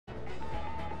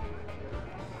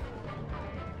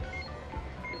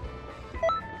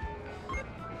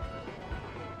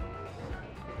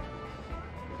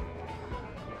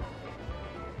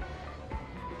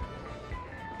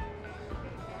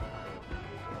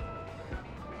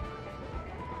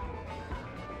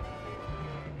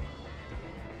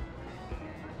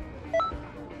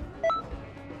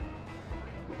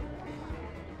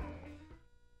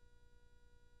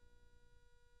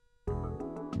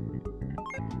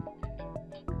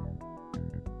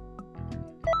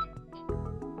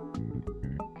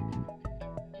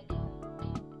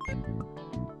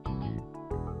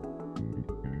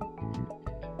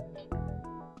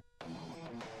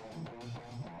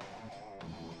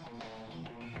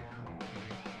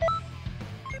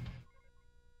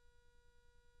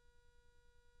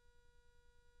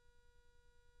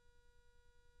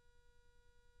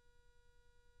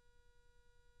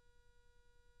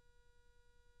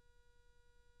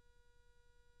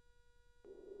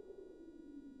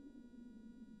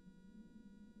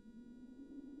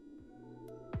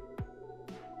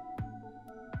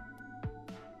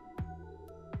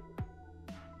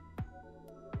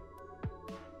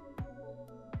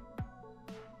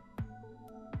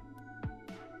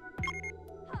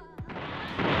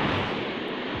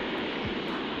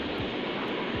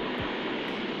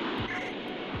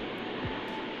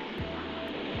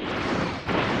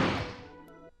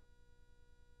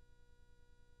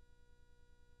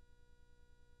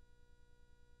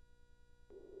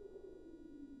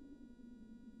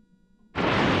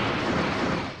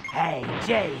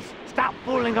Jeez, stop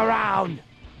fooling around.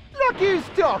 Look who's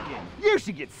talking. You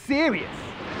should get serious.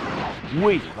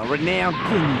 We are the renowned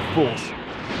Ginyu Force.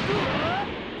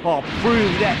 I'll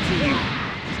prove that to you.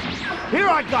 Here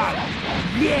I go.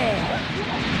 Yeah.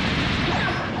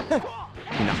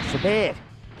 Not so bad.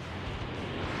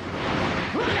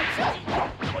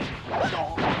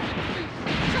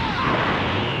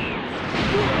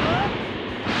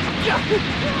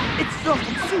 It's like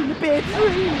I've seen a bad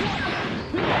dream.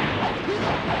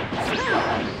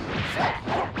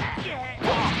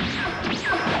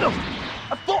 No,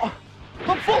 I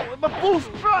fought with my full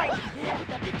strength.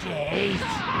 Jeez.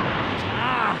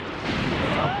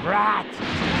 You brat.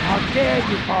 How dare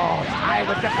you, boss? I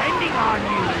was depending on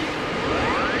you.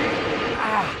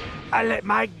 I let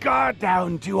my guard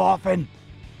down too often.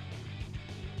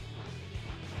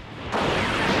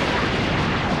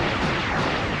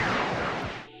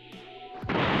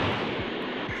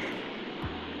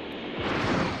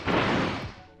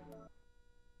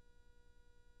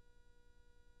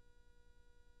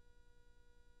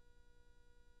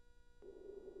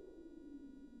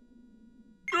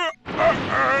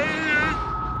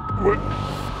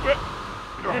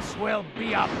 This will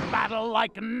be a battle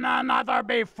like none other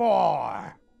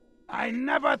before. I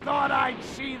never thought I'd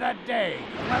see the day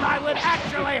when I would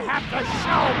actually have to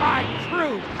show my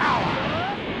true power.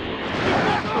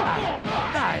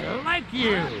 I like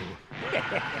you.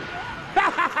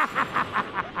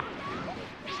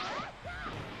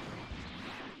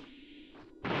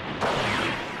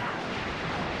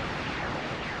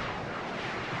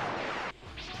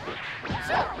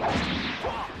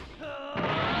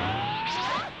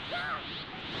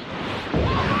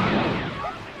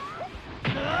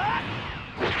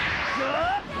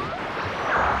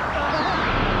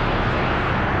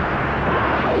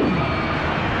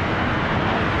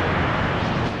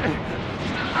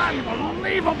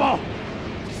 Unbelievable!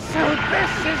 So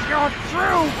this is your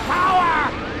true power!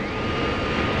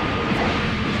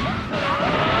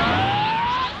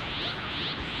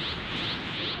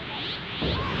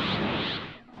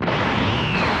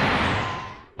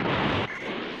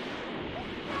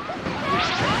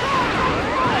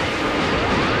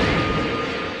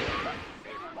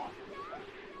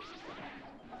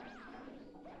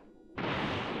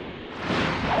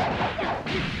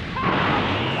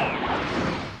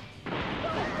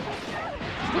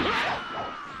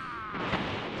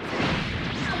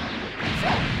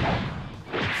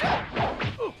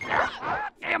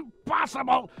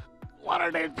 Impossible! What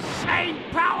an insane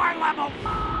power level!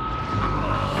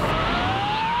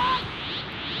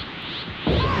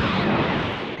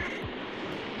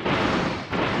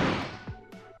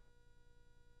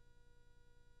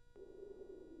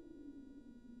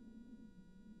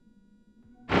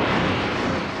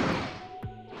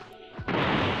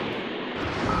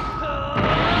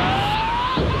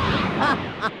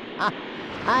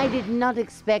 I did not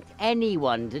expect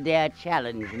anyone to dare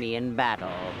challenge me in battle.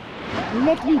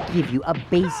 Let me give you a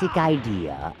basic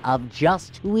idea of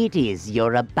just who it is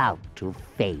you're about to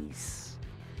face.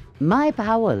 My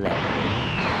power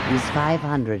level is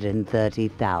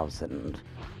 530,000.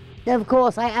 Of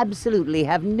course, I absolutely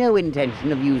have no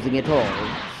intention of using it all,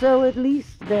 so at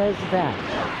least there's that.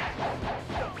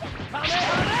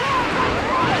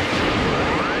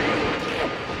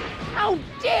 How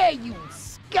dare you,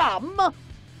 scum!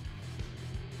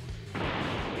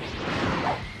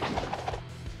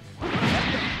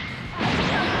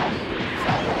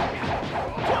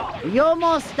 You're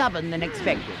more stubborn than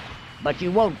expected, but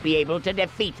you won't be able to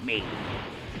defeat me.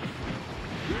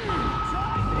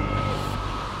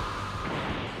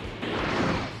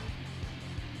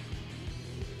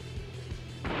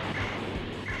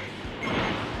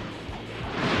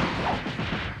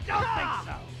 Don't think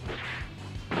so!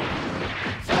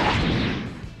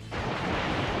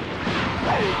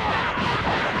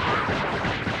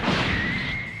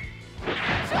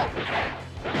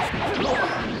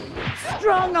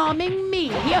 Strong-arming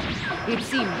me? It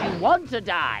seems you want to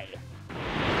die.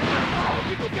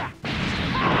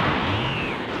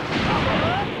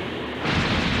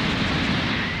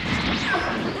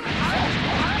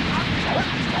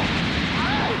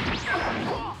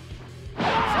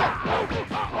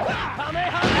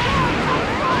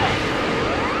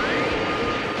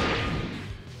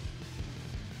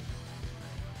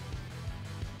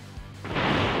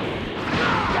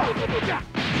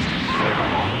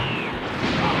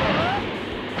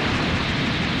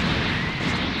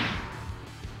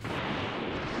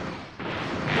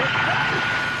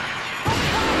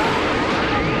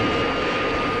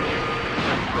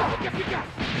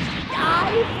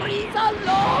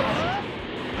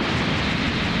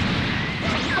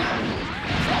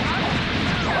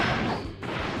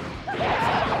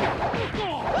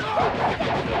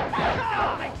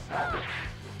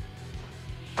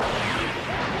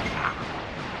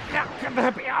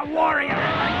 warrior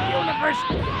in the universe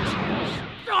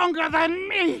stronger than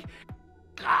me.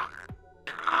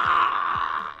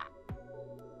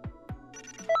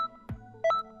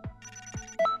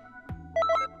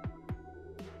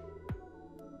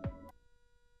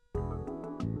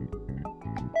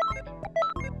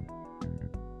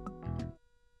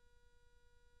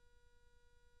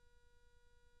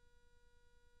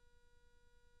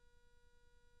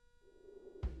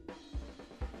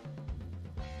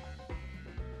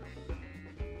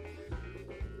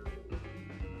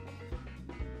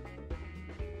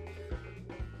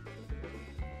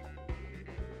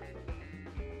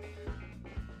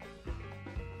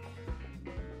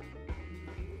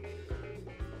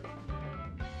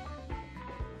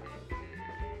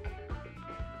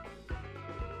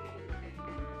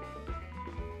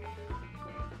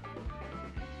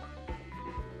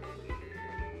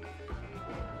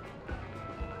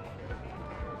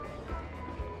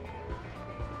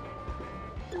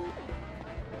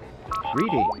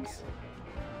 Greetings.